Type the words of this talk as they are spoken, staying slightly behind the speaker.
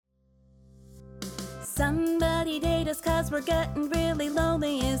Somebody date us cause we're getting really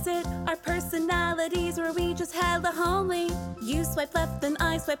lonely. Is it our personalities or we just hella homely? You swipe left and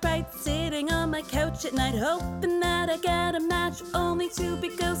I swipe right, sitting on my couch at night, hoping that I get a match, only to be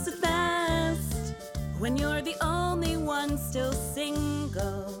ghosted fast. When you're the only one still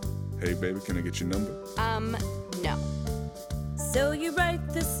single. Hey baby, can I get your number? No. So you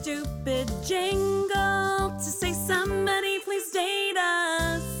write this stupid jingle to say somebody please date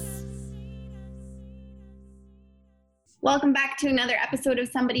us. Welcome back to another episode of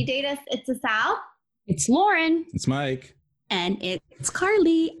Somebody Date Us. It's Sal. It's Lauren. It's Mike. And it's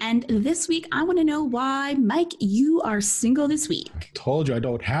Carly. And this week, I want to know why, Mike, you are single this week. Told you I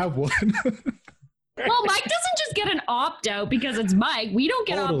don't have one. Well, Mike doesn't just get an opt-out because it's Mike. We don't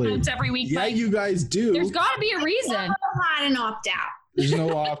get opt-outs every week, Yeah, Mike. you guys do. There's got to be a reason. I never had an opt-out. There's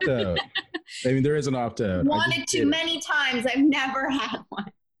no opt-out. I mean, there is an opt-out. Wanted to many times. I've never had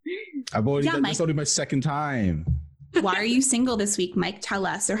one. I've already Yeah, done Mike. this only my second time. Why are you single this week, Mike? Tell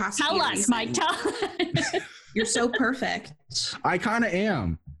us. There has to be Tell a us, reason. Mike. Tell us. You're so perfect. I kind of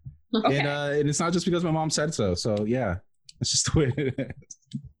am. Okay. And it's not just because my mom said so. So, yeah, it's just the way it is.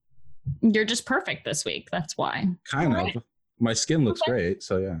 You're just perfect this week. That's why. Kind All right. of. My skin looks great.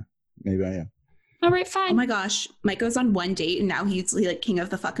 So, yeah, maybe I am. All right, fine. Oh my gosh. Mike goes on one date and now he's like king of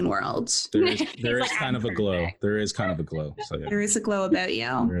the fucking world. There is like, kind of a glow. There is kind of a glow. So, yeah, There is a glow about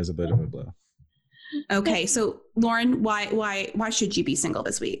you. there is a bit of a glow. Okay, so Lauren, why should you be single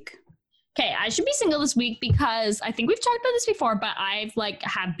this week? Okay, I should be single this week because I think we've talked about this before, but I've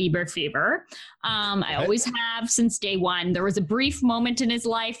had Bieber fever. I always have since day one. There was a brief moment in his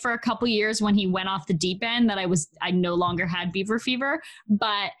life for a couple years when he went off the deep end that I no longer had Bieber fever,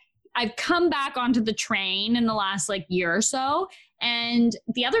 but I've come back onto the train in the last year or so. And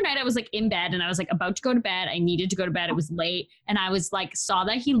the other night I was in bed and I was about to go to bed. I needed to go to bed. It was late. And I was saw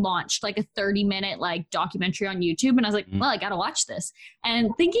that he launched a 30-minute documentary on YouTube. And I was well, I got to watch this.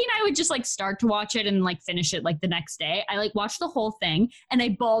 And thinking I would just start to watch it and finish it the next day. I watched the whole thing and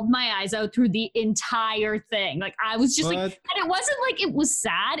I bawled my eyes out through the entire thing. I was just and it wasn't it was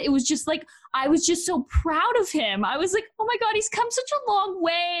sad. It was just I was just so proud of him. I was oh my God, he's come such a long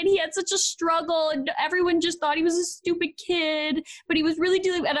way and he had such a struggle and everyone just thought he was a stupid kid, but he was really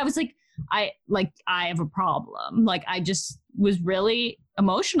dealing. And I was I have a problem. I just was really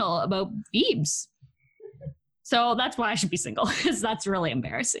emotional about Biebs. So that's why I should be single, because that's really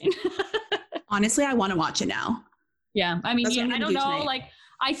embarrassing. Honestly, I want to watch it now. Yeah. I mean, That's what I'm I gonna don't do know. tonight.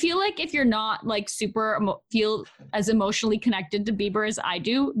 I feel if you're not feel as emotionally connected to Bieber as I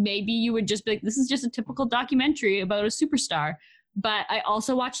do, maybe you would just be this is just a typical documentary about a superstar. But I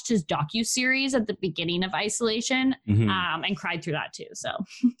also watched his docu-series at the beginning of Isolation and cried through that too. So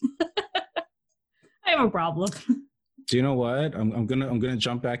I have a problem. Do you know what? I'm gonna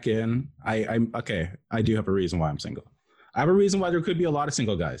jump back in. I'm okay. I do have a reason why I'm single. I have a reason why there could be a lot of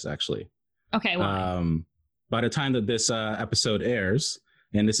single guys actually. Okay. Well, By the time that this episode airs,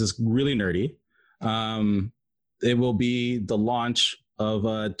 and this is really nerdy, it will be the launch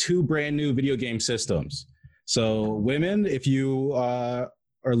of 2 brand new video game systems. So women, if you are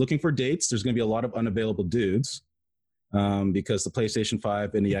looking for dates, there's going to be a lot of unavailable dudes because the PlayStation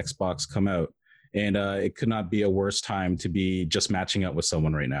 5 and the Xbox come out. And it could not be a worse time to be just matching up with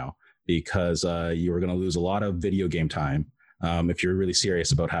someone right now, because you are going to lose a lot of video game time if you're really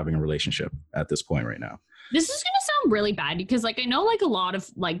serious about having a relationship at this point right now. this is going to sound really bad because I know a lot of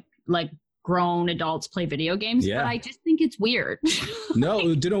grown adults play video games, but I just think it's weird.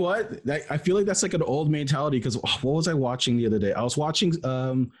 No, do you know what? I feel that's an old mentality, because what was I watching the other day? I was watching,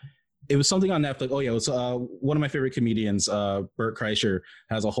 it was something on Netflix. Oh yeah, it was one of my favorite comedians, Bert Kreischer,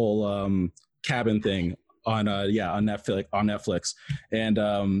 has a whole cabin thing on Netflix.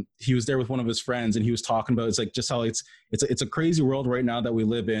 And he was there with one of his friends, and he was talking about just how it's a crazy world right now that we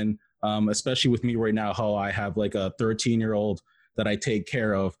live in, especially with me right now, how I have a 13-year-old that I take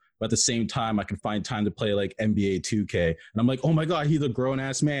care of. But at the same time, I can find time to play NBA 2K. And I'm oh my God, he's a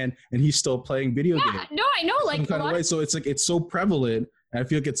grown-ass man, and he's still playing video games. No, I know. Some kind of way. So it's so prevalent, and I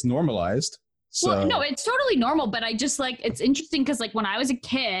feel it's normalized. So. Well, no, it's totally normal, but I just it's interesting because when I was a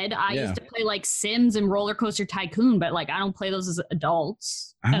kid, I used to play Sims and Roller Coaster Tycoon, but I don't play those as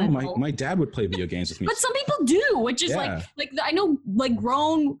adults. I don't know. My dad would play video games with me. But some people do, which is I know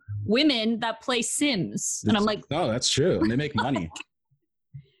grown women that play Sims, and I'm no, that's true, and they make money.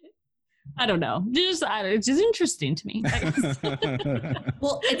 I don't know. It's just interesting to me.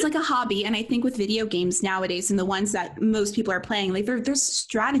 Well, it's a hobby. And I think with video games nowadays and the ones that most people are playing, there's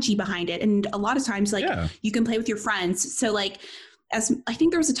strategy behind it. And a lot of times, you can play with your friends. So as I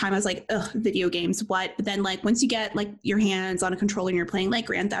think there was a time I was like, ugh, video games, what? But then like once you get like your hands on a controller and you're playing like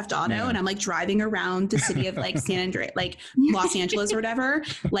Grand Theft Auto and I'm like driving around the city of like San Andreas, like Los Angeles or whatever,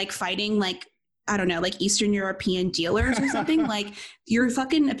 like fighting like, I don't know, like Eastern European dealers or something, like your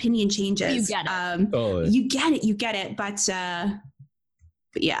fucking opinion changes. You get it. You get it.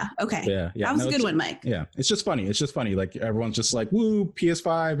 But yeah, okay. Yeah. That was a good one, Mike. Yeah. It's just funny. Like everyone's just like, woo,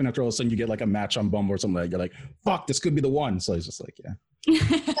 PS5. And after all of a sudden you get like a match on Bumble or something like that. You're like, fuck, this could be the one. So it's just like, yeah.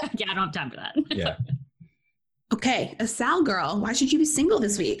 Yeah, I don't have time for that. Yeah. Okay. A Sal girl, why should you be single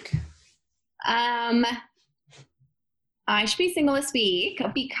this week? I should be single this week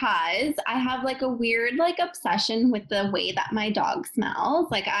because I have like a weird like obsession with the way that my dog smells.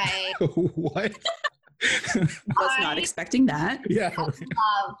 Like What? Was not expecting that. Yeah.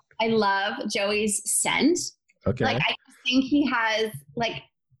 I love Joey's scent. Okay. Like I just think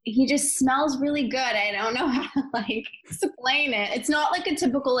he just smells really good. I don't know how to like explain it. It's not like a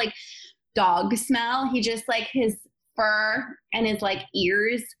typical like dog smell. He just like his fur and his like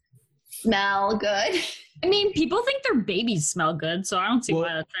ears smell good. I mean, people think their babies smell good, so I don't see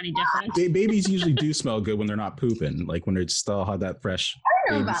why that's any different. Babies usually do smell good when they're not pooping, like when they still have that fresh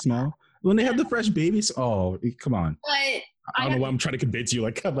baby about smell. When they have the fresh babies, oh, come on. But I don't know why I'm trying to convince you.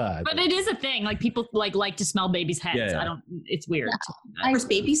 Like, come on. But it is a thing. Like people like to smell babies' heads. Yeah. It's weird. Yeah. Of course,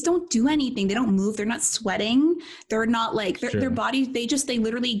 babies don't do anything. They don't move. They're not sweating. They're not like their bodies. They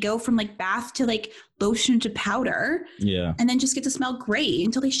literally go from like bath to like lotion to powder. Yeah. And then just get to smell great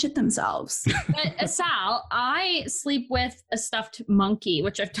until they shit themselves. But Sal, I sleep with a stuffed monkey,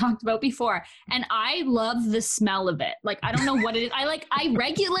 which I've talked about before, and I love the smell of it. Like I don't know what it is. I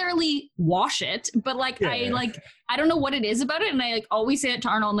regularly wash it, but I don't know what it is about it. And I like always say it to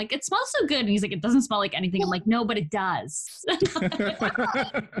Arnold. I'm like, it smells so good. And he's like, it doesn't smell like anything. I'm like, no, but it does. I guess it's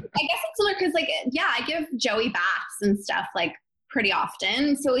similar because like, yeah, I give Joey baths and stuff like pretty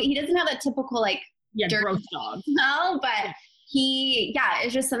often. So he doesn't have that typical like dirty gross dog smell, but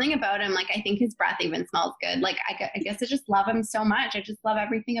it's just something about him. Like, I think his breath even smells good. Like, I guess I just love him so much. I just love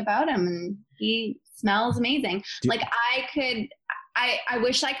everything about him and he smells amazing. I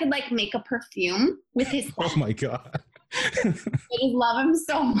wish I could like make a perfume with his Oh my God. I just love him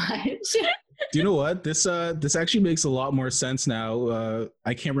so much. Do you know what? This actually makes a lot more sense now.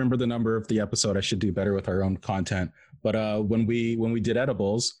 I can't remember the number of the episode. I should do better with our own content. But when we did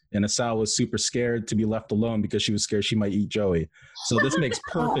edibles, and Asal was super scared to be left alone because she was scared she might eat Joey. So this makes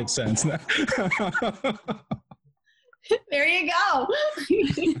perfect sense now. There you go.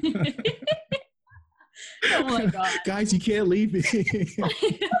 Oh my God. Guys, you can't leave me.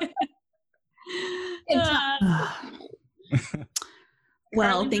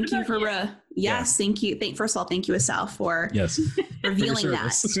 Well, thank you for thank you. First of all, thank you, Asal, for revealing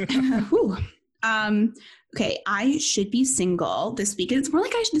that. Whew. Okay, I should be single this week. It's more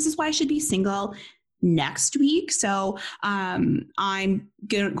like this is why I should be single next week. So I'm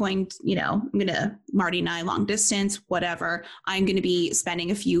going to Marty and I long distance, whatever. I'm going to be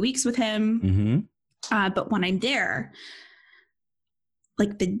spending a few weeks with him. Mm-hmm. But when I'm there,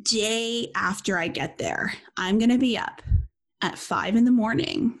 like the day after I get there, I'm going to be up at 5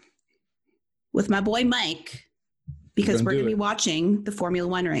 a.m. with my boy Mike, because we're going to be watching the Formula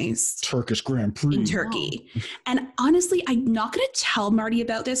One race. Turkish Grand Prix. In Turkey. Oh. And honestly, I'm not going to tell Marty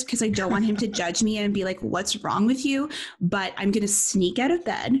about this because I don't want him to judge me and be like, what's wrong with you? But I'm going to sneak out of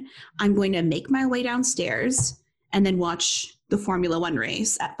bed. I'm going to make my way downstairs and then watch the Formula One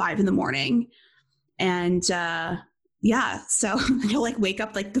race at 5 a.m. And so he'll like wake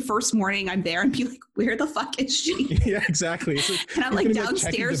up like the first morning I'm there and be like, where the fuck is she? Yeah, exactly. And I'm like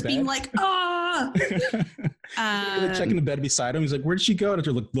downstairs being like, checking the bed beside him. He's like, where did she go? And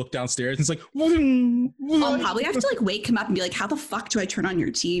I look downstairs and it's like, I'll probably have to like wake him up and be like, how the fuck do I turn on your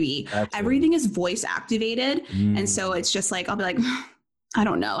TV? Everything is voice activated. And so it's just like, I'll be like, I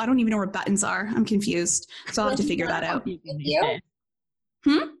don't know. I don't even know where buttons are. I'm confused. So I'll have to figure that out.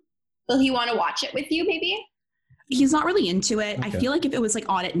 Will he want to watch it with you, maybe? He's not really into it. Okay. I feel like if it was like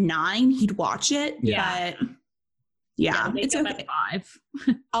on at 9, he'd watch it. Yeah. But it's okay. At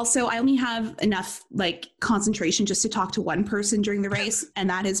 5. Also, I only have enough like concentration just to talk to one person during the race, and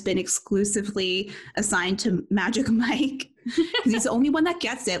that has been exclusively assigned to Magic Mike. He's the only one that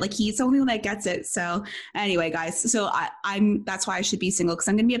gets it. Like he's the only one that gets it. So anyway, guys, so I'm that's why I should be single, because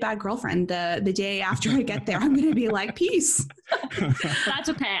I'm gonna be a bad girlfriend. The day after I get there, I'm gonna be like, peace. That's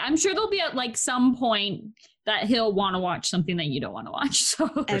okay. I'm sure there'll be at like some point that he'll want to watch something that you don't want to watch. So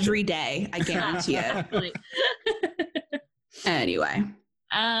every day, I guarantee it. Anyway.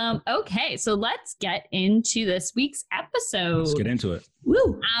 Okay, so let's get into this week's episode. Let's get into it.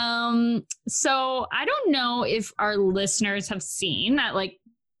 Woo. So I don't know if our listeners have seen that, like,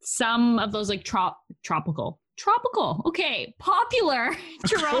 some of those like tropical, popular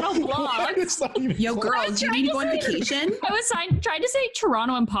Toronto blogs. Yo, girls, do you need to go on vacation? I was trying to say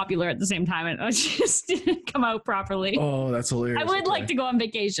Toronto and popular at the same time, and it just didn't come out properly. Oh, that's hilarious. I would like to go on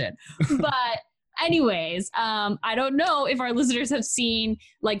vacation, but anyways, I don't know if our listeners have seen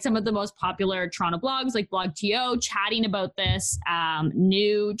like some of the most popular Toronto blogs, like BlogTO, chatting about this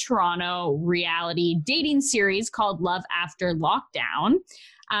new Toronto reality dating series called Love After Lockdown.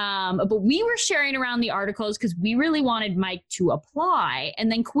 But we were sharing around the articles because we really wanted Mike to apply.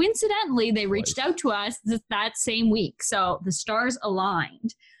 And then coincidentally, they reached out to us that same week. So the stars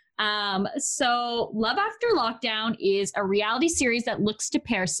aligned. So Love After Lockdown is a reality series that looks to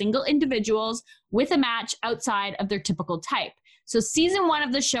pair single individuals with a match outside of their typical type. So season 1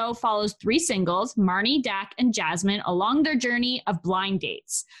 of the show follows 3 singles, Marnie, Dak, and Jasmine, along their journey of blind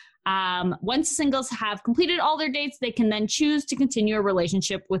dates. Once the singles have completed all their dates, they can then choose to continue a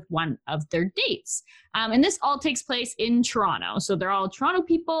relationship with one of their dates. And this all takes place in Toronto. So they're all Toronto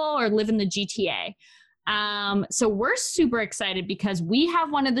people or live in the GTA. So we're super excited because we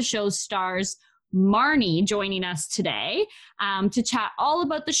have one of the show's stars, Marnie, joining us today to chat all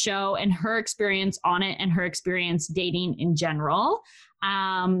about the show and her experience on it and her experience dating in general.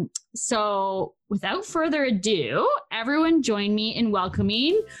 So without further ado, everyone join me in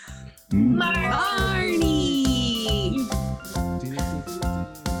welcoming Marnie.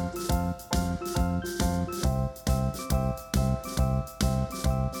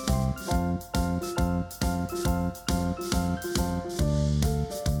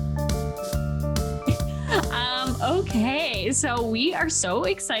 Okay, so we are so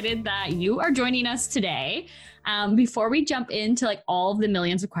excited that you are joining us today. Before we jump into like all of the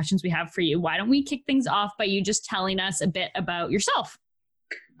millions of questions we have for you, why don't we kick things off by you just telling us a bit about yourself?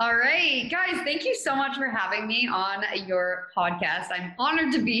 All right, guys, thank you so much for having me on your podcast. I'm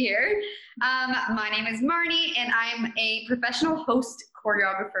honored to be here. My name is Marnie, and I'm a professional host,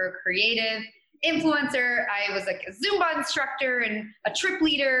 choreographer, creative, influencer. I was like a Zumba instructor and a trip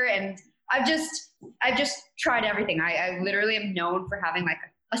leader, and I've just tried everything. I literally am known for having like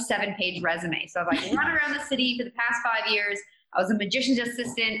a 7-page resume. So I've like run around the city for the past 5 years. I was a magician's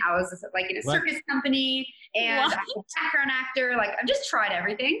assistant. I was like in a circus company, and I'm a background actor. Like I've just tried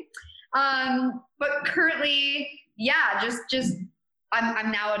everything. But currently, yeah, just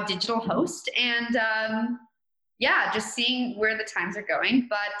I'm now a digital host, and just seeing where the times are going.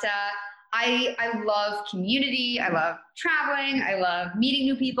 But I love community. I love traveling. I love meeting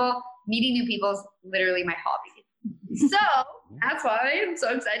new people. Meeting new people is literally my hobby. So that's why I'm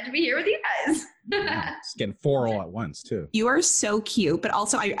so excited to be here with you guys. It's getting 4 all at once too. You are so cute, but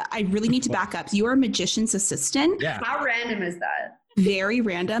also I really need to back up. You are a magician's assistant. Yeah. How random is that? Very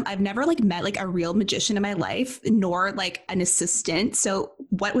random. I've never like met like a real magician in my life, nor like an assistant. So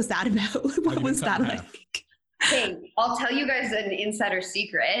what was that about? What was that like? Hey, I'll tell you guys an insider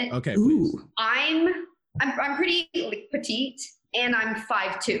secret. Okay, please. I'm pretty like, petite, and I'm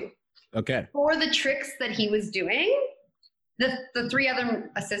 5'2". Okay. For the tricks that he was doing, the 3 other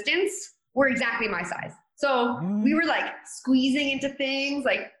assistants were exactly my size. So we were like squeezing into things,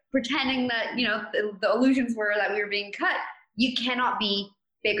 like pretending that, you know, the illusions were that we were being cut. You cannot be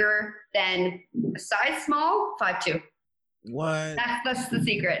bigger than a size small, 5'2". What? That's the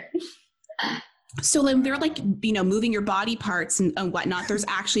secret. So when they're like, you know, moving your body parts and whatnot, there's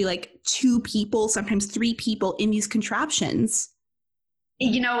actually like 2 people, sometimes 3 people in these contraptions.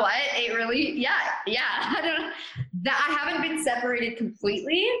 You know what? It really, yeah. I don't know. I haven't been separated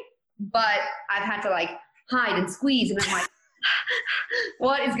completely, but I've had to like hide and squeeze, and I'm like,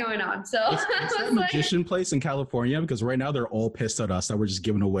 what is going on? So it's that magician place in California, because right now they're all pissed at us that we're just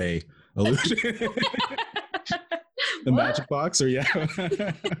giving away illusion. The magic box, or yeah.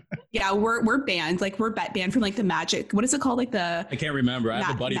 Yeah, we're banned. Like we're banned from like the magic. What is it called? Like the I can't remember. I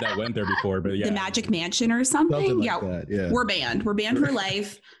have a buddy that went there before, but yeah, the Magic Mansion or something. Like yeah, that, yeah, we're banned. We're banned for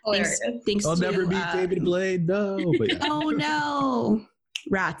life. Thanks I'll to, never beat David Blade. No. But yeah. Oh no.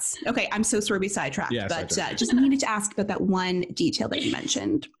 Rats. Okay, I'm so sorry we sidetracked, but just needed to ask about that one detail that you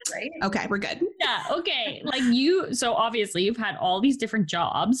mentioned. Right. Okay, we're good. Yeah, okay. Like so obviously you've had all these different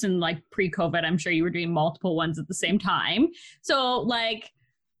jobs, and like pre-COVID, I'm sure you were doing multiple ones at the same time. So like,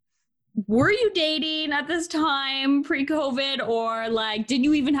 were you dating at this time pre-COVID, or like, did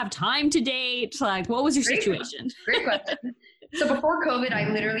you even have time to date? Like, what was your situation? Great question. So before COVID, I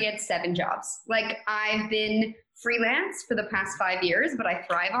literally had 7 jobs. Like I've been freelance for the past 5 years, but I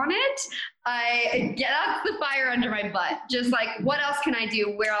thrive on it. I get up the fire under my butt. Just like, what else can I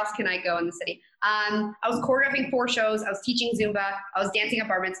do? Where else can I go in the city? I was choreographing 4 shows. I was teaching Zumba. I was dancing at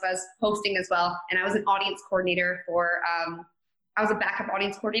bar mitzvahs, hosting as well. And I was an audience coordinator for, I was a backup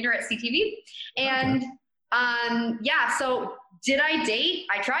audience coordinator at CTV. And yeah, so did I date?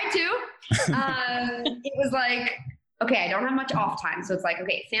 I tried to. It was like, okay, I don't have much off time. So it's like,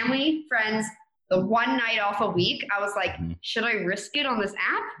 okay, family, friends, the one night off a week. I was like, should I risk it on this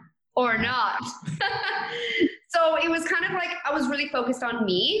app or not? So it was kind of like, I was really focused on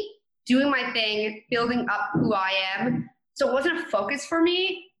me, doing my thing, building up who I am. So it wasn't a focus for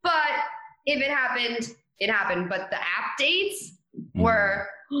me, but if it happened, it happened. But the app dates were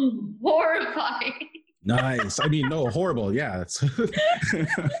horrifying. Nice. I mean, no, horrible. Yeah. It's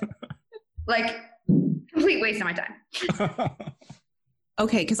like complete waste of my time.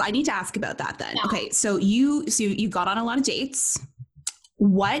 Okay, because I need to ask about that then. Okay, so you got on a lot of dates.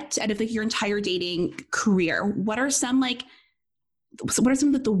 What, out of like your entire dating career, what are some of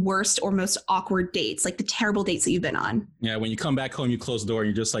the worst or most awkward dates, like the terrible dates that you've been on? Yeah, when you come back home, you close the door and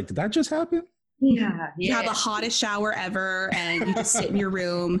you're just like, did that just happen? Yeah. You have the hottest shower ever and you just sit in your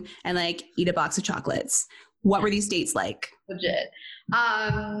room and like eat a box of chocolates. What were these dates like? Legit.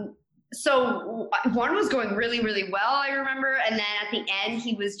 So one was going really, really well, I remember. And then at the end,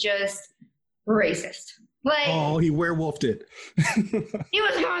 he was just racist. Like, oh, he werewolfed it. He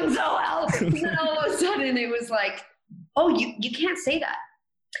was going so well. And then all of a sudden it was like, oh, you can't say that.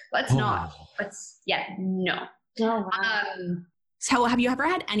 Let's not. No. Oh, wow. So have you ever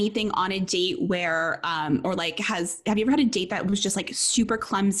had anything on a date where, or like have you ever had a date that was just like super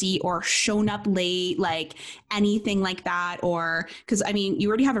clumsy or shown up late, like anything like that? Or, cause I mean, you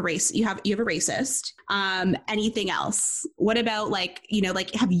already have you have a racist, anything else? What about like,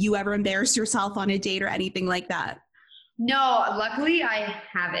 have you ever embarrassed yourself on a date or anything like that? No, luckily I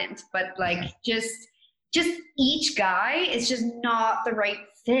haven't, but like just each guy is just not the right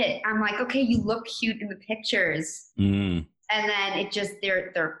fit. I'm like, okay, you look cute in the pictures. And then it just,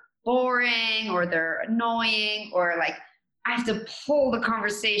 they're boring or they're annoying or like I have to pull the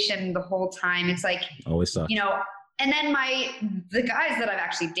conversation the whole time. It's like, always sucks. And then the guys that I've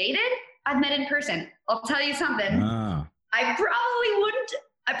actually dated, I've met in person. I'll tell you something. I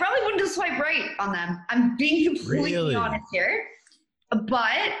probably wouldn't have swiped right on them. I'm being completely honest here.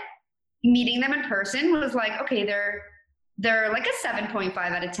 But meeting them in person was like, okay, they're like a 7.5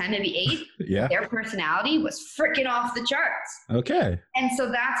 out of 10, maybe 8. Yeah. Their personality was freaking off the charts. Okay. And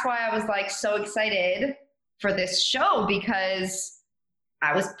so that's why I was like so excited for this show, because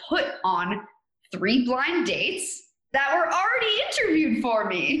I was put on 3 blind dates that were already interviewed for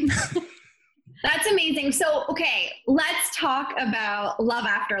me. That's amazing. So, okay, let's talk about Love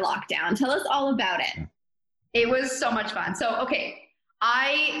After Lockdown. Tell us all about it. It was so much fun. So, okay,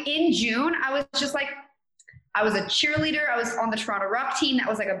 in June, I was just like, I was a cheerleader. I was on the Toronto Rock team. That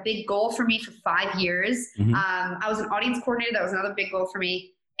was like a big goal for me for 5 years. I was an audience coordinator. That was another big goal for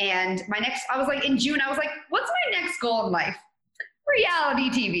me. And I was like, in June, I was like, what's my next goal in life? Reality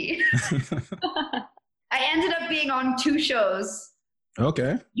TV. I ended up being on 2 shows.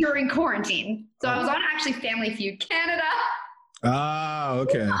 Okay. During quarantine. So I was on actually Family Feud Canada. Ah,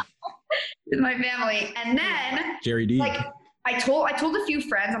 okay. With my family. And then Jerry D. Like I told a few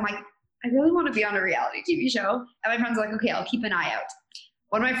friends, I'm like, I really want to be on a reality TV show. And my friends are like, okay, I'll keep an eye out.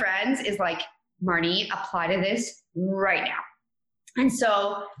 One of my friends is like, Marnie, apply to this right now. And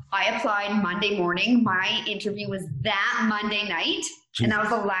so I applied Monday morning. My interview was that Monday night. Jeez. And that was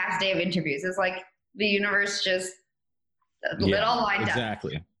the last day of interviews. It's like the universe just it all lined up.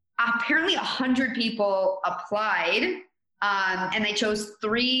 Exactly. Apparently 100 people applied, and they chose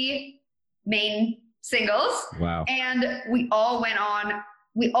 3 main singles. Wow. And we all went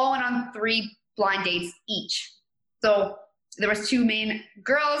on 3 blind dates each. So there was 2 main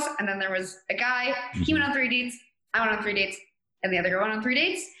girls, and then there was a guy. He went on 3 dates. I went on 3 dates, and the other girl went on 3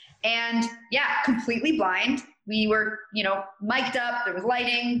 dates. And yeah, completely blind. We were, mic'd up. There was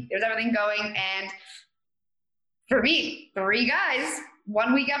lighting. There was everything going. And for me, 3 guys,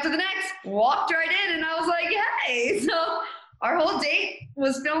 1 week after the next, walked right in, and I was like, hey. So our whole date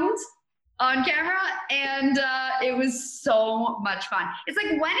was filmed on camera, and it was so much fun. It's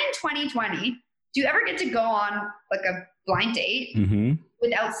like, when in 2020 do you ever get to go on like a blind date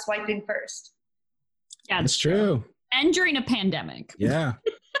without swiping first? Yeah, that's true. And during a pandemic. Yeah.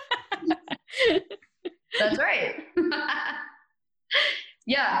 That's right.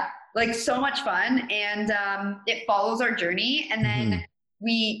 Yeah, like so much fun, and it follows our journey. And then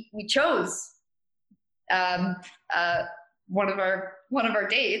we chose one of our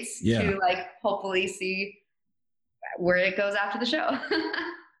dates to like hopefully see where it goes after the show.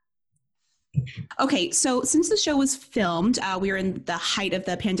 Okay, so since the show was filmed, we were in the height of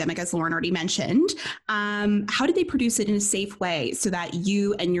the pandemic, as Lauren already mentioned. How did they produce it in a safe way so that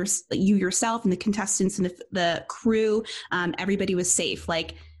you and you yourself and the contestants and the crew, everybody was safe?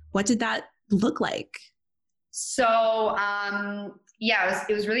 Like, what did that look like? So,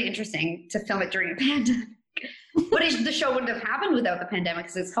 it was really interesting to film it during a pandemic. But the show wouldn't have happened without the pandemic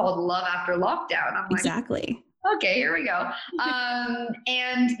because it's called Love After Lockdown. I'm like, exactly. Okay, here we go.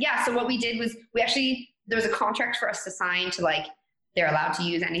 So what we did was there was a contract for us to sign to like, they're allowed to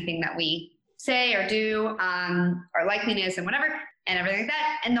use anything that we say or do, our likeliness and whatever, and everything like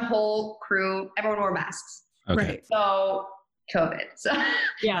that. And the whole crew, everyone wore masks. Okay. Right. So COVID. So,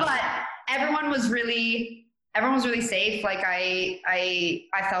 Yeah. But everyone was really safe. Like I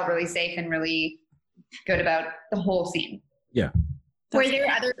felt really safe and really good about the whole scene. Yeah. Were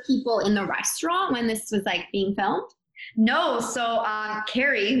there other people in the restaurant when this was like being filmed? No. So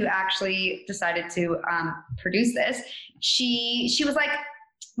Carrie, who actually decided to produce this, she was like,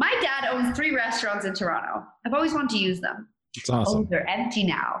 my dad owns 3 restaurants in Toronto. I've always wanted to use them. It's awesome. Oh, they're empty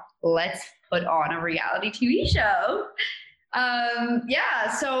now. Let's put on a reality TV show.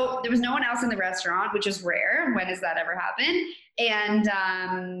 So there was no one else in the restaurant, which is rare. When has that ever happened?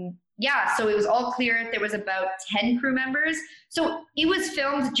 And so it was all clear. There was about 10 crew members. So it was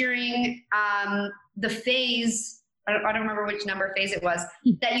filmed during the phase, I don't remember which number phase it was,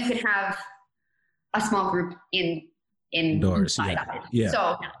 that you could have a small group indoors. Yeah.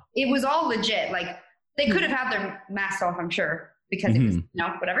 So it was all legit. Like they could have had their masks off, I'm sure, because it was,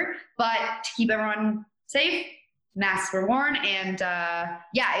 whatever. But to keep everyone safe, masks were worn. And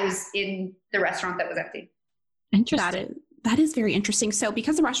it was in the restaurant that was empty. Interesting. That is very interesting. So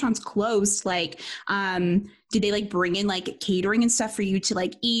because the restaurant's closed, like, did they like bring in like catering and stuff for you to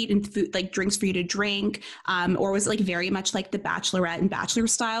like eat and food, like drinks for you to drink? Or was it like very much like the Bachelorette and Bachelor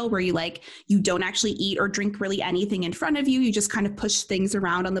style where you don't actually eat or drink really anything in front of you? You just kind of push things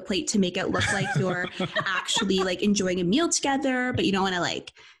around on the plate to make it look like you're actually like enjoying a meal together, but you don't want to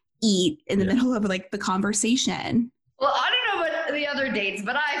like eat in the middle of like the conversation. Well, I don't know about the other dates,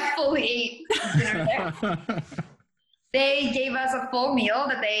 but I fully ate dinner there. They gave us a full meal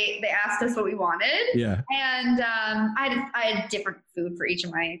that they asked us what we wanted. Yeah. And I had different food for each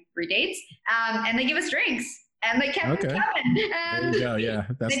of my 3 dates. And they gave us drinks. And they kept them coming. And there you go. Yeah.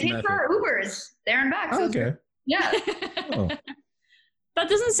 That's they paid for our Ubers there and back. So yeah. Oh. That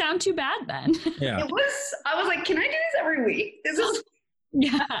doesn't sound too bad then. Yeah. I was like, can I do this every week? This is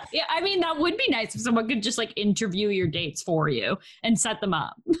Yeah. I mean, that would be nice if someone could just like interview your dates for you and set them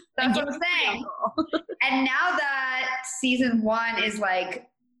up. That's what I'm saying. And now that season 1 is like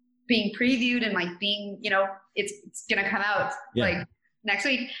being previewed and like being, it's going to come out like next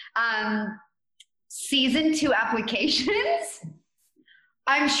week. Season 2 applications,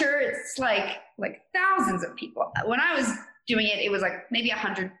 I'm sure it's like thousands of people. When I was doing it, it was like maybe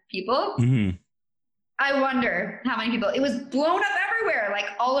 100 people. Mm-hmm. I wonder how many people. It was blown up everywhere, like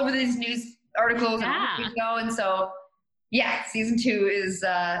all over these news articles and so season 2 is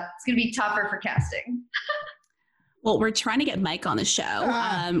it's gonna be tougher for casting. Well, we're trying to get Mike on the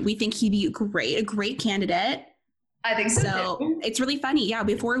show. We think he'd be a great candidate. I think so. It's really funny. Yeah,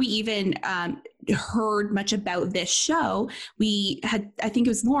 before we even heard much about this show, we had, I think it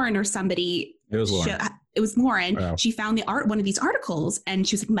was Lauren or somebody. It was Lauren. It was Lauren. Wow. She found one of these articles and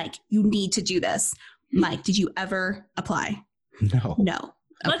she was like, Mike, you need to do this. Mike, did you ever apply? No.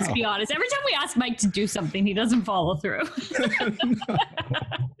 Let's be honest. Every time we ask Mike to do something, he doesn't follow through. No.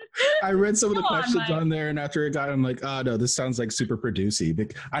 I read some of the questions on there, and after it got, I'm like, oh no, this sounds like super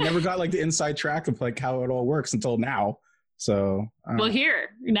producey. I never got like the inside track of like how it all works until now. So well, here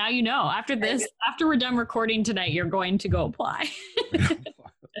now you know. After we're done recording tonight, you're going to go apply.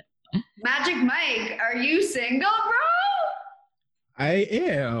 Magic Mike, are you single, bro? I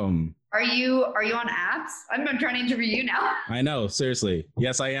am. Are you on apps? I'm trying to interview you now. I know, seriously.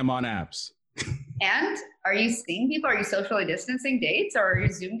 Yes, I am on apps. And are you seeing people? Are you socially distancing dates or are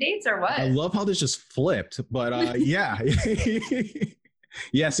you Zoom dates or what? I love how this just flipped, but yeah.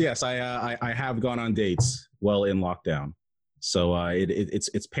 yes. I have gone on dates while in lockdown. So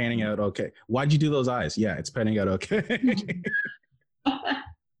it's panning out okay. Why'd you do those eyes? Yeah, it's panning out okay.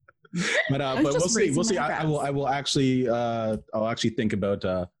 But we'll see. We'll see. I will actually I'll actually think about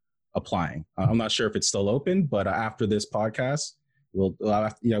applying. I'm not sure if it's still open, but after this podcast, we'll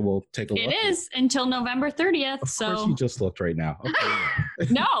take a look. It is until November 30th. Of course, you just looked right now.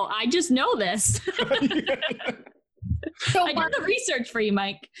 Okay. No, I just know this. So I did the research for you,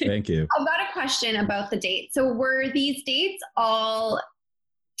 Mike. Thank you. I've got a question about the dates. So were these dates all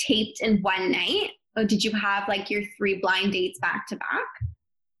taped in one night? did you have like your 3 blind dates back to back?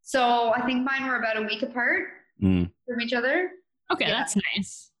 So I think mine were about a week apart from each other. Okay, that's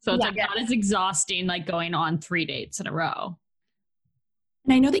nice. So it's like not as exhausting like going on 3 dates in a row.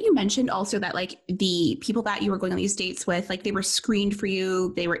 And I know that you mentioned also that like the people that you were going on these dates with, like they were screened for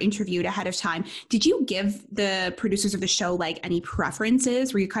you, they were interviewed ahead of time. Did you give the producers of the show like any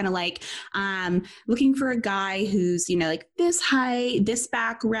preferences? Were you kind of like looking for a guy who's, you know, like this height, this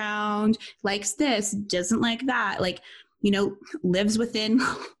background, likes this, doesn't like that, like, you know, lives within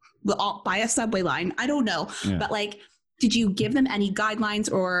by a subway line? I don't know. Yeah. But like, did you give them any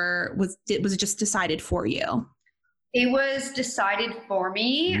guidelines, or was it just decided for you? It was decided for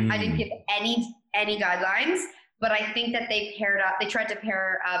me. I didn't give any guidelines, but I think that they tried to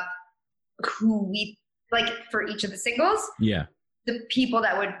pair up who we like for each of the singles. Yeah. The people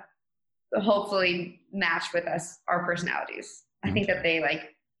that would hopefully match with us, our personalities. I think that they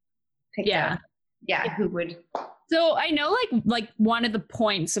like picked out, who would. So I know like one of the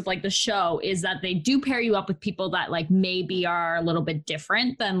points of like the show is that they do pair you up with people that like maybe are a little bit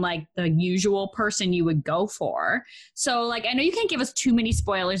different than like the usual person you would go for. So like, I know you can't give us too many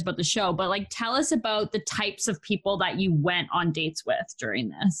spoilers about the show, but like tell us about the types of people that you went on dates with during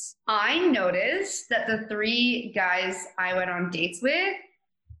this. I noticed that the 3 guys I went on dates with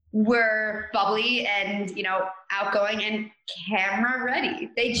were bubbly and, you know, outgoing and camera ready.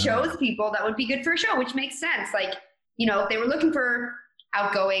 They chose people that would be good for a show, which makes sense. Like, you know, they were looking for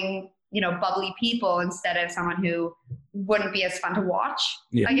outgoing, you know, bubbly people instead of someone who wouldn't be as fun to watch,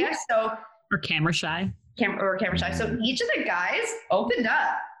 I guess. So, or camera shy. Camera shy. So each of the guys opened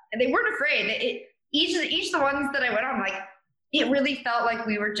up and they weren't afraid. Each of the ones that I went on, like, it really felt like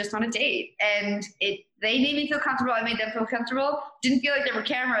we were just on a date, and they made me feel comfortable. I made them feel comfortable. Didn't feel like there were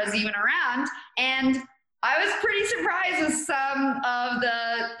cameras even around. And I was pretty surprised with some of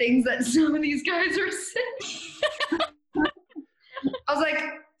the things that some of these guys were saying. I was like,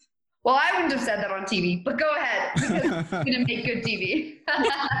 well, I wouldn't have said that on TV, but go ahead, because it's going to make good TV.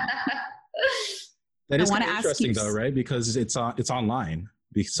 That is kind of interesting though, right? Because it's online.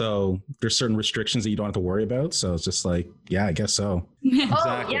 So there's certain restrictions that you don't have to worry about. So it's just like, yeah, I guess so.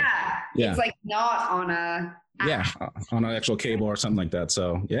 Exactly. It's like not on a app. On an actual cable or something like that.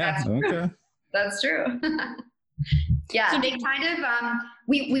 So yeah, that's true. So they kind of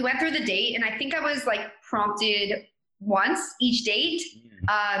we went through the date, and I think I was like prompted once each date,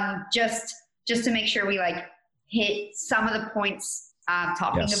 just to make sure we like hit some of the points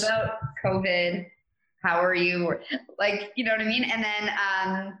talking about COVID. How are you? Or like, you know what I mean? And then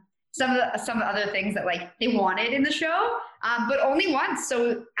some of the other things that like they wanted in the show, but only once.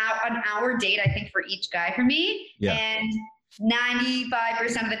 So an hour date, I think, for each guy for me. Yeah. And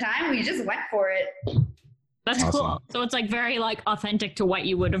 95% of the time we just went for it. That's awesome. Cool. So it's like very like authentic to what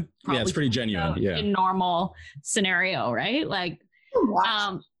you would have probably it's pretty genuine. In normal scenario, right? Like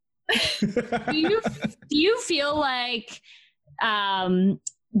do you feel like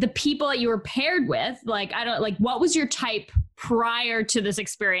the people that you were paired with, like, what was your type prior to this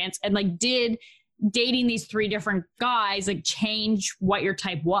experience? And like, did dating these 3 different guys, like, change what your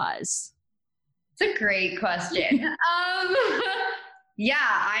type was? It's a great question.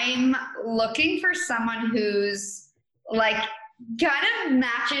 I'm looking for someone who's like, kind of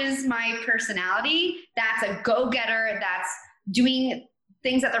matches my personality. That's a go-getter, that's doing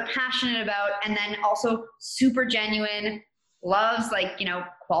things that they're passionate about, and then also super genuine, loves like, you know,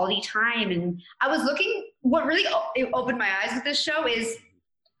 quality time. And I was looking, what really opened my eyes with this show is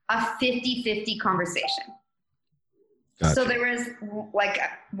a 50-50 conversation. Gotcha. So there was like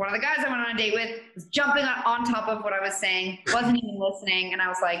one of the guys I went on a date with was jumping on top of what I was saying, wasn't even listening. And I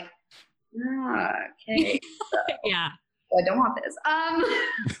was like, okay. Yeah. I don't want this.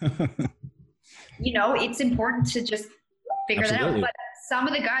 You know, it's important to just figure that out. But some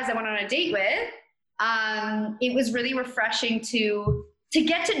of the guys I went on a date with, it was really refreshing to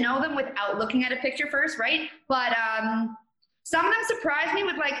get to know them without looking at a picture first, right? But some of them surprised me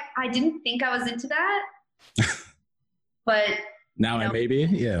with like, I didn't think I was into that. But now I maybe,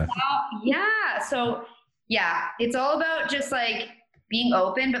 So it's all about just like being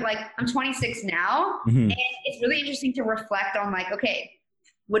open. But like, I'm 26 now, and it's really interesting to reflect on like, okay,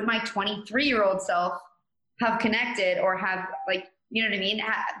 would my 23-year-old self have connected or have like, you know what I mean,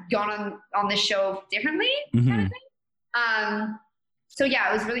 gone on this show differently, kind of thing. So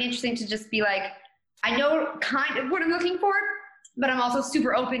it was really interesting to just be like, I know kind of what I'm looking for, but I'm also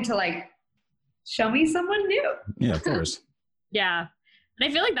super open to like, show me someone new. Yeah, of course. Yeah. And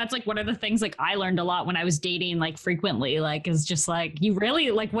I feel like that's like one of the things like I learned a lot when I was dating like frequently, like is just like you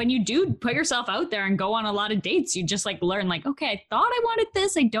really like when you do put yourself out there and go on a lot of dates, you just like learn like, okay, I thought I wanted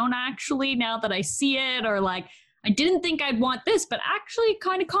this. I don't actually now that I see it, or like I didn't think I'd want this, but actually it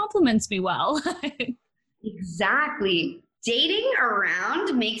kind of compliments me well. Exactly. Dating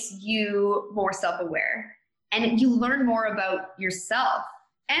around makes you more self-aware and you learn more about yourself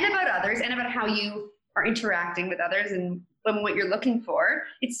and about others and about how you are interacting with others and what you're looking for.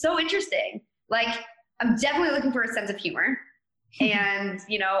 It's so interesting. Like, I'm definitely looking for a sense of humor and,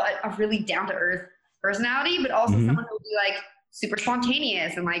 you know, a really down-to-earth personality, but also someone who will be like super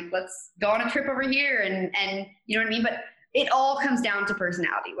spontaneous and like, let's go on a trip over here and you know what I mean? But it all comes down to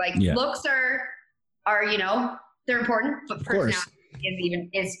personality. Like looks are, you know, they're important, but personality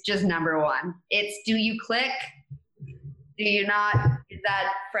is just number one. It's, do you click? Do you not? Is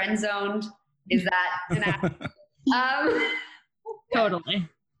that friend zoned? Is that Totally.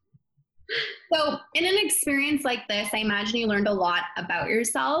 So in an experience like this, I imagine you learned a lot about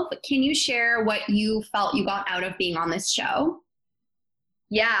yourself. Can you share what you felt you got out of being on this show?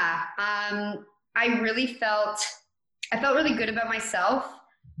 Yeah. I felt really good about myself.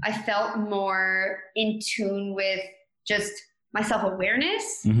 I felt more in tune with just my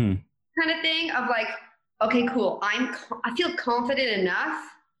self-awareness kind of thing of like, okay, cool. I feel confident enough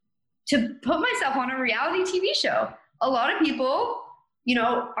to put myself on a reality TV show. A lot of people, you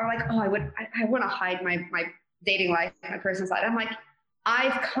know, are like, oh, I want to hide my dating life, my personal side. I'm like,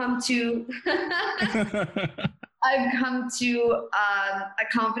 I've come to a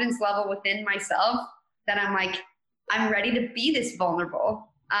confidence level within myself that I'm like, I'm ready to be this vulnerable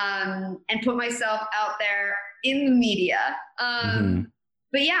and put myself out there in the media.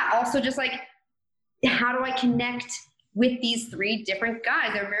 But yeah, also just like, how do I connect with these three different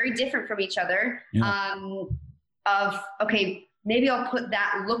guys? They're very different from each other. Okay, maybe I'll put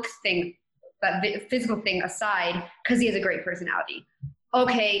that look thing, that physical thing aside because he has a great personality.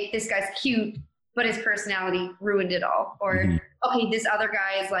 Okay, this guy's cute, but his personality ruined it all. Or, okay, this other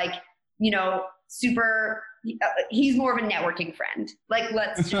guy is like, you know, super, he's more of a networking friend. Like,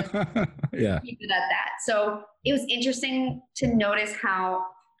 let's just keep it at that. So it was interesting to notice how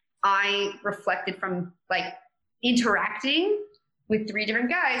I reflected from like interacting with three different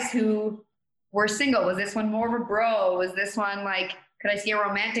guys who were single. Was this one more of a bro? Was this one like, could I see a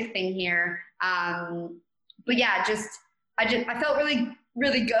romantic thing here? But yeah, I felt really,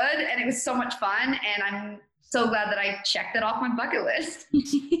 really good and it was so much fun. And I'm so glad that I checked it off my bucket list.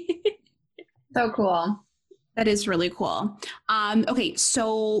 So cool. That is really cool. Okay,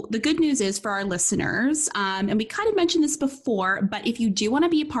 so the good news is for our listeners, and we kind of mentioned this before, but if you do want to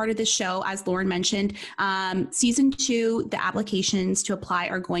be a part of the show, as Lauren mentioned, season 2, the applications to apply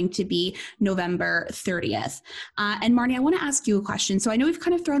are going to be November 30th. And Marnie, I want to ask you a question. So I know we've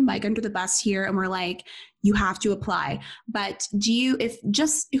kind of thrown Mike under the bus here and we're like, you have to apply, but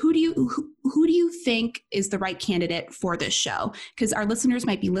who do you think is the right candidate for this show? Because our listeners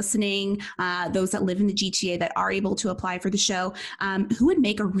might be listening, those that live in the GTA that are able to apply for the show, who would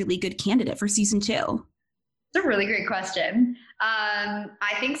make a really good candidate for season 2? It's a really great question.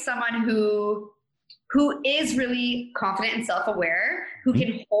 I think someone who is really confident and self-aware, who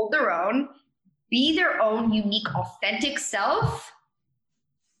can hold their own, be their own unique, authentic self,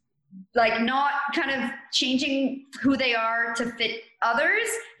 like not kind of changing who they are to fit others.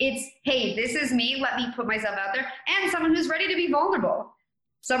 It's, hey, this is me. Let me put myself out there. And someone who's ready to be vulnerable.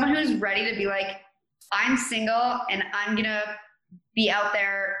 Someone who's ready to be like, I'm single and I'm going to be out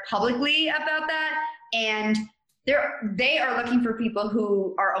there publicly about that. And they are looking for people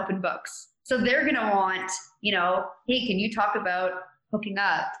who are open books. So they're going to want, you know, hey, can you talk about hooking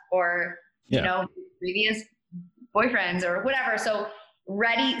up or, you know, previous boyfriends or whatever. So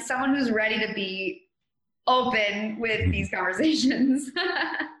someone who's ready to be open with these conversations.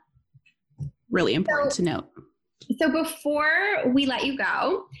 Really important to note. So before we let you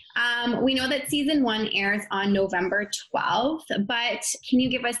go, we know that season 1 airs on November 12th, but can you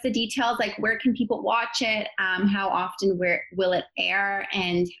give us the details? Like, where can people watch it? How often will it air?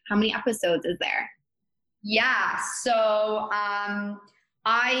 And how many episodes is there? Yeah. So,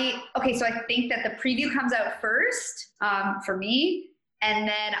 I think that the preview comes out first, for me. And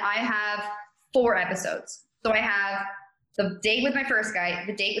then I have 4 episodes. So I have the date with my first guy,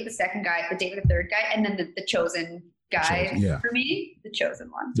 the date with the second guy, the date with the third guy, and then the chosen guy for me, the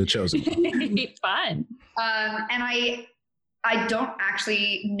chosen one. The chosen one. Fun. And I don't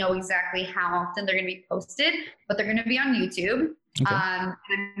actually know exactly how often they're going to be posted, but they're going to be on YouTube. Okay.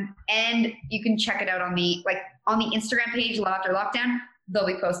 And you can check it out on the Instagram page, Love After Lockdown. They'll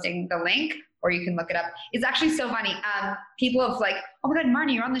be posting the link. or you can look it up. It's actually so funny. People have like, oh my God,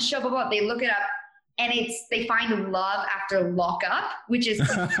 Marnie, you're on the show, blah, blah. They look it up and they find love after lockup, which is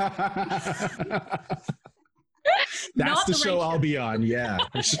that's the show I'll be on. Yeah,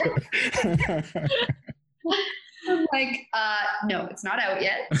 for sure. I'm like, no, it's not out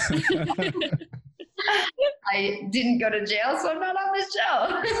yet. I didn't go to jail, so I'm not on this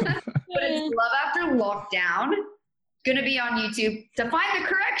show. But it's Love After Lockdown. Gonna be on YouTube. To find the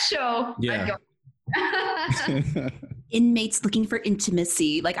correct show, yeah. Inmates looking for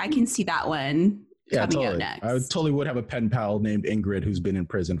intimacy. Like I can see that one. Yeah, coming totally. out next. I totally would have a pen pal named Ingrid who's been in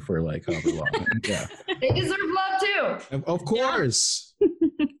prison for like however long. Yeah. They deserve love too. Of course.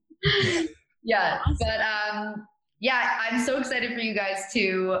 Yeah. But yeah, I'm so excited for you guys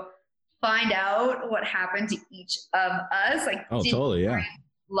to find out what happened to each of us. Like, totally, yeah.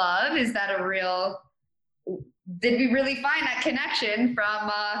 Love, is that a real? Did we really find that connection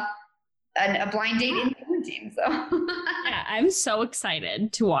from a blind date in quarantine? So yeah, I'm so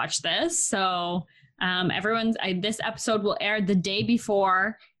excited to watch this. So this episode will air the day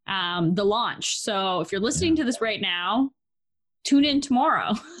before the launch. So if you're listening to this right now, tune in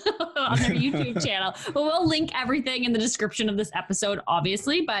tomorrow on their YouTube channel. But we'll link everything in the description of this episode,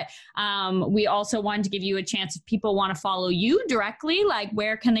 obviously. But we also wanted to give you a chance if people want to follow you directly, like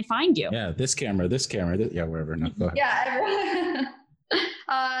where can they find you? Yeah, this camera, yeah, wherever. No, go ahead. Yeah.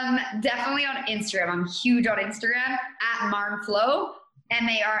 Definitely on Instagram. I'm huge on Instagram at Marnflow,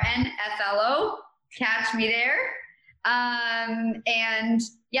 MARNFLO. Catch me there. And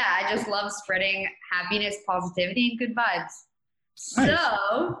yeah, I just love spreading happiness, positivity, and good vibes. Nice.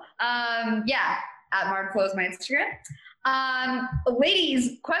 So, yeah, at Marnflow is my Instagram.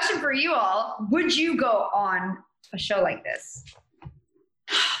 Ladies, question for you all. Would you go on a show like this?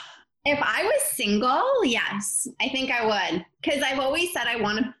 If I was single, yes, I think I would. Because I've always said I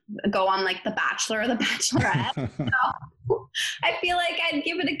want to go on like The Bachelor or The Bachelorette. So I feel like I'd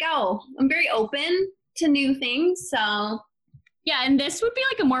give it a go. I'm very open to new things. So yeah, and this would be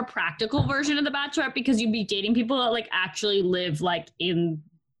like a more practical version of The Bachelorette because you'd be dating people that like actually live like in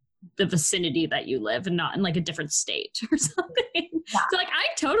the vicinity that you live and not in like a different state or something. Yeah. So like I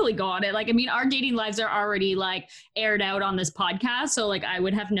totally go on it. Like, I mean, our dating lives are already like aired out on this podcast. So like I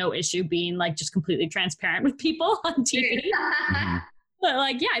would have no issue being like just completely transparent with people on TV. But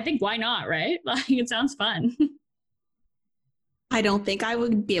like, yeah, I think why not, right? Like it sounds fun. I don't think I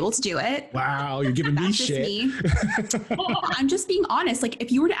would be able to do it. Wow, you're giving me shit. Me. I'm just being honest. Like if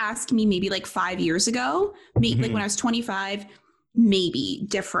you were to ask me maybe like 5 years ago, maybe like when I was 25, maybe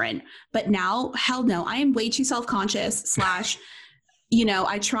different. But now, hell no, I am way too self-conscious / you know,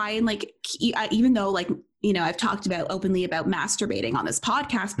 I try and like, even though like, you know, I've talked about openly about masturbating on this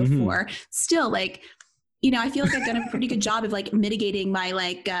podcast before, still like, you know, I feel like I've done a pretty good job of like mitigating my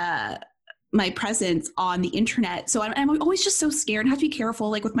like, my presence on the internet. So I'm always just so scared and have to be careful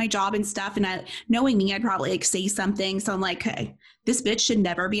like with my job and stuff. And knowing me, I'd probably like say something. So I'm like, hey, this bitch should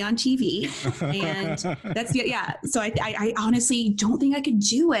never be on TV. And that's, yeah. So I honestly don't think I could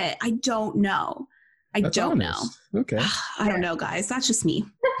do it. I don't know. I don't know. Okay. I don't know, guys. That's just me.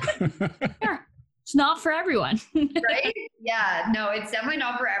 It's not for everyone. Right? Yeah, no, it's definitely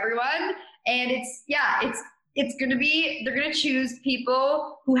not for everyone. And it's going to be, they're going to choose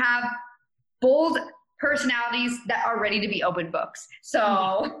people who have bold personalities that are ready to be open books.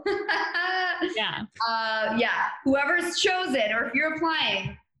 So yeah. Whoever's chosen, or if you're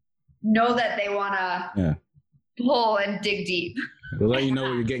applying, know that they want to pull and dig deep. We'll let you know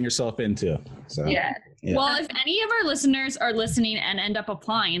what you're getting yourself into. So yeah. Well, if any of our listeners are listening and end up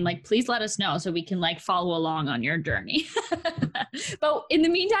applying, like, please let us know so we can like follow along on your journey. But in the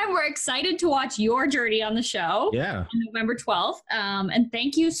meantime, we're excited to watch your journey on the show. Yeah. On November 12th. And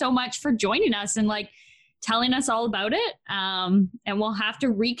thank you so much for joining us and like telling us all about it. And we'll have to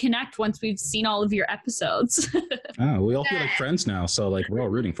reconnect once we've seen all of your episodes. We all feel like friends now. So like, we're all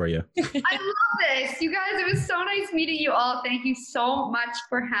rooting for you. I love this. You guys, it was so nice meeting you all. Thank you so much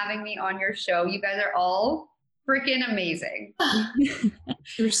for having me on your show. You guys are all freaking amazing.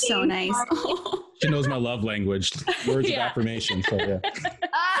 You're so nice. She knows my love language. Words of affirmation. So yeah.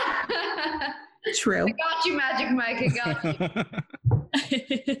 True. I got you, Magic Mike. I got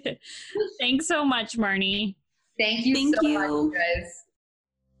you. Thanks so much, Marnie. Thank you so much, guys.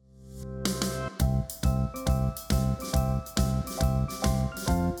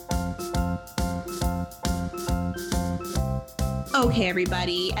 Okay,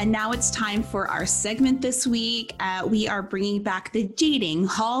 everybody. And now it's time for our segment this week. We are bringing back the Dating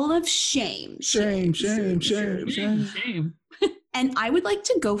Hall of Shame. Shame. And I would like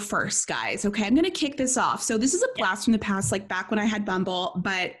to go first, guys. Okay, I'm going to kick this off. So this is a blast from the past, like back when I had Bumble,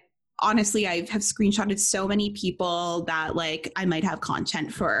 but honestly, I have screenshotted so many people that like I might have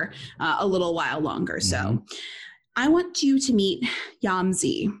content for a little while longer. So I want you to meet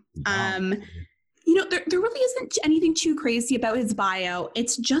Yamzi. You know, there really isn't anything too crazy about his bio.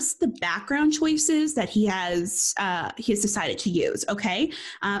 It's just the background choices that he has decided to use. Okay.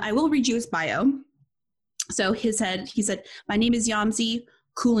 I will read you his bio. So he said, my name is Yamzi,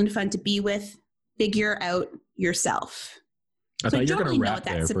 cool and fun to be with. Figure out yourself. I thought you were really going to know rap what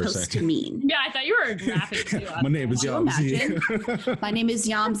that's there for a supposed to second. mean. Yeah, I thought you were rapping too. My name is Yamzi. My name is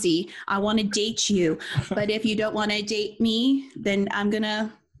Yamzi. I want to date you, but if you don't want to date me, then I'm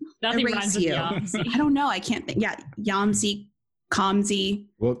gonna Nothing erase rhymes with you. Yamzi. I don't know. I can't think. Yeah, Yamzi, Kamzi,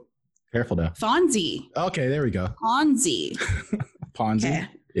 Well, careful now. Fonzie, Okay, there we go. Ponzi. Ponzi. Okay.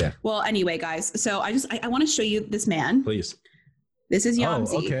 Yeah. Well, anyway, guys. So I want to show you this man. Please. This is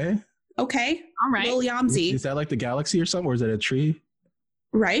Yamzi. Oh, okay. Okay. All right. Lil Yamzi. Is that like the galaxy or something? Or is that a tree?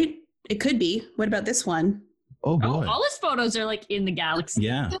 Right? It could be. What about this one? Oh, boy. Oh, all his photos are like in the galaxy.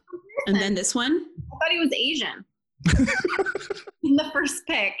 Yeah. And then this one? I thought he was Asian. In the first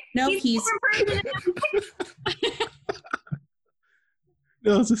pic. No, he's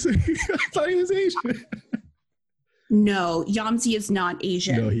No, it's I thought he was Asian. no, Yamzi is not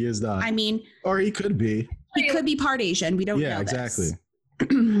Asian. No, he is not. I mean, Or he could be. he could be part Asian. We don't know. Yeah, this.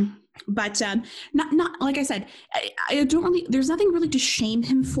 exactly. But not like I said, I don't really, there's nothing really to shame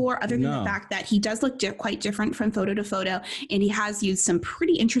him for other than No. the fact that he does look quite different from photo to photo, and he has used some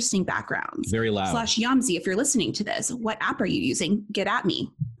pretty interesting backgrounds. Very loud. / Yamzi, if you're listening to this, what app are you using? Get at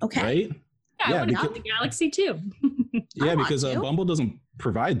me. Okay. Right? Yeah, Yeah, I want to because- the galaxy too. Yeah, want because to. Bumble doesn't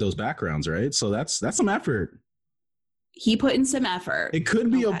provide those backgrounds, right? So that's some effort. He put in some effort. It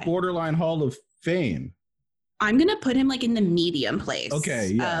could be Okay. a borderline Hall of Fame. I'm gonna put him like in the medium place.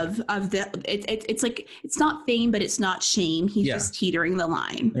 Okay, yeah. Of the it's like it's not fame, but it's not shame. He's Yeah. just teetering the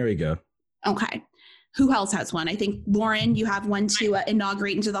line. There we go. Okay. Who else has one? I think Lauren, you have one to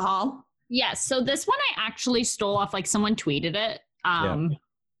inaugurate into the hall. Yes. So this one I actually stole off, like someone tweeted it.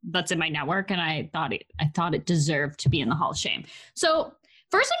 That's in my network, and I thought it deserved to be in the Hall of Shame. So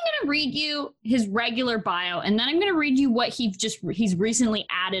first, I'm going to read you his regular bio, and then I'm going to read you what he's recently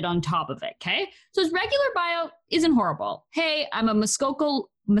added on top of it. Okay. So his regular bio isn't horrible. Hey, I'm a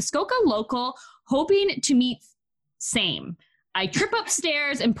Muskoka local, hoping to meet same. I trip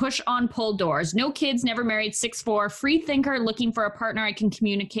upstairs and push on pull doors. No kids, never married, 6'4", free thinker, looking for a partner I can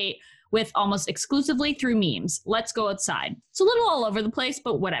communicate with almost exclusively through memes. Let's go outside. It's a little all over the place,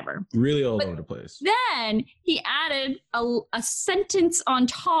 but whatever. Really all over the place. Then he added a sentence on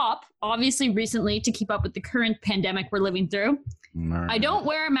top, obviously recently to keep up with the current pandemic we're living through. I don't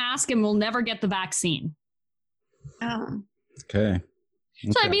wear a mask and will never get the vaccine. Oh. Okay.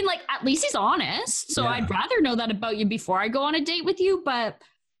 So I mean, like, at least he's honest. So Yeah. I'd rather know that about you before I go on a date with you, but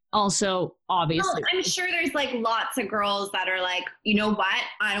also obviously. Well, I'm sure there's like lots of girls that are like, you know what?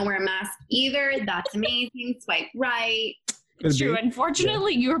 I don't wear a mask either. That's amazing. Swipe right. It's true.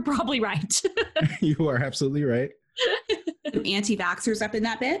 Unfortunately, you're probably right. You are absolutely right. Anti-vaxxers up in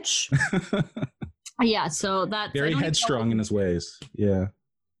that bitch. Yeah, so that's Very headstrong in his ways. Yeah.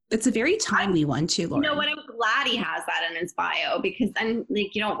 It's a very timely one too, You Lauren. know what? I'm glad he has that in his bio because then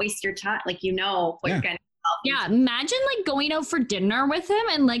like you don't waste your time. Like you know what Yeah. you're gonna. Yeah, imagine like going out for dinner with him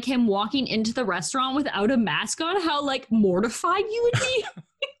and like him walking into the restaurant without a mask on, how like mortified you would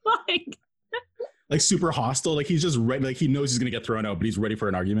be. Like super hostile. Like he's just ready. Like he knows he's going to get thrown out, but he's ready for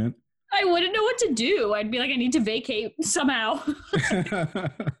an argument. I wouldn't know what to do. I'd be like, I need to vacate somehow. Go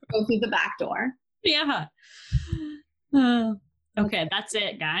through the back door. Yeah. Okay, that's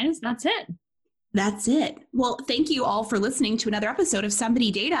it, guys. That's it. That's it. Well, thank you all for listening to another episode of Somebody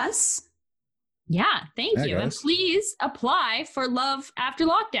Date Us. Yeah, thank Yeah, you. And guys. please apply for Love After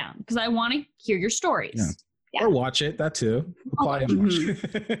Lockdown because I want to hear your stories. Yeah. Yeah. Or watch it. That too. Apply and watch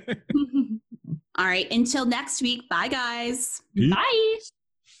it. All right. Until next week. Bye, guys. Bye.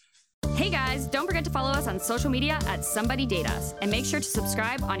 Hey guys, don't forget to follow us on social media at Somebody Date Us and make sure to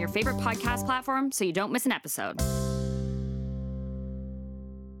subscribe on your favorite podcast platform so you don't miss an episode.